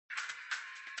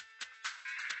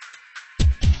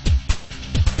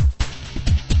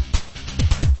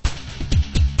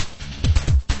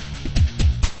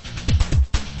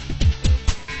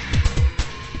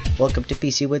Welcome to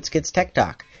PC Woods Kids Tech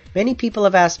Talk. Many people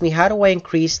have asked me, how do I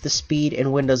increase the speed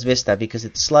in Windows Vista because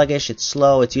it's sluggish, it's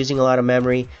slow, it's using a lot of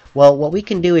memory. Well, what we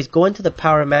can do is go into the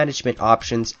power management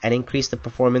options and increase the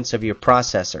performance of your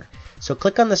processor. So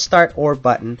click on the Start Or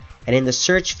button, and in the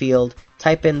search field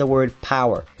type in the word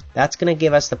power. That's going to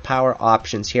give us the power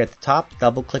options here at the top.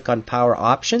 Double click on power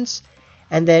options,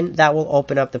 and then that will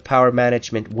open up the power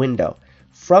management window.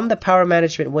 From the power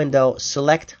management window,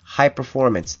 select high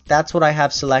performance. That's what I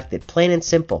have selected, plain and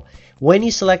simple. When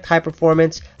you select high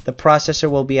performance, the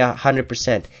processor will be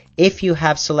 100%. If you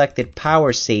have selected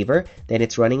power saver, then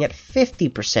it's running at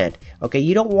 50%. Okay,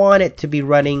 you don't want it to be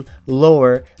running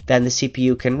lower than the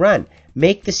CPU can run.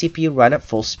 Make the CPU run at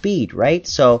full speed, right?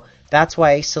 So that's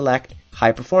why I select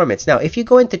high performance. Now, if you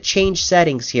go into change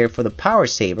settings here for the power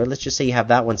saver, let's just say you have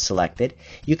that one selected,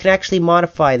 you can actually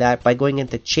modify that by going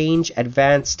into change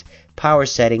advanced power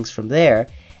settings from there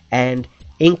and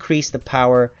increase the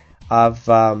power of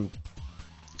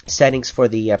settings for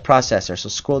the processor. So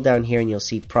scroll down here and you'll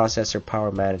see processor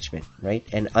power management, right?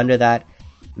 And under that,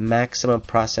 maximum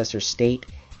processor state,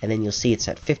 and then you'll see it's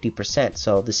at 50%.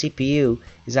 So the CPU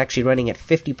is actually running at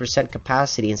 50%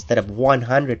 capacity instead of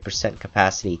 100%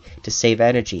 capacity to save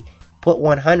energy. Put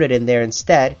 100 in there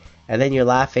instead, and then you're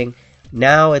laughing.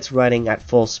 Now it's running at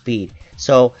full speed.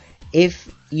 So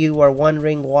if you are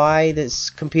wondering why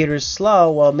this computer is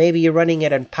slow, well, maybe you're running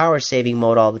it in power saving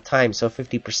mode all the time, so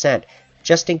 50%.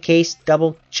 Just in case,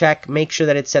 double check, make sure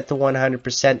that it's set to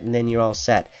 100%, and then you're all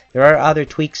set. There are other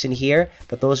tweaks in here,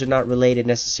 but those are not related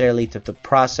necessarily to the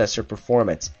processor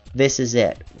performance. This is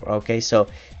it, okay? So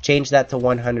change that to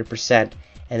 100%,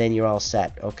 and then you're all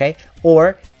set, okay?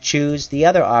 Or choose the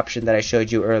other option that I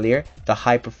showed you earlier, the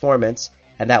high performance,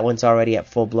 and that one's already at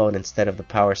full blown instead of the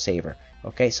power saver.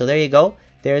 Okay, so there you go.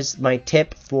 There's my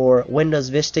tip for Windows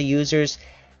Vista users.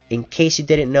 In case you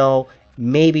didn't know,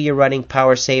 maybe you're running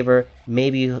power saver,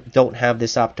 maybe you don't have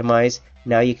this optimized.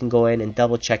 Now you can go in and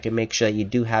double check and make sure that you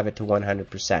do have it to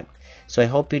 100%. So I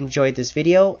hope you enjoyed this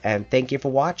video, and thank you for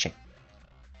watching.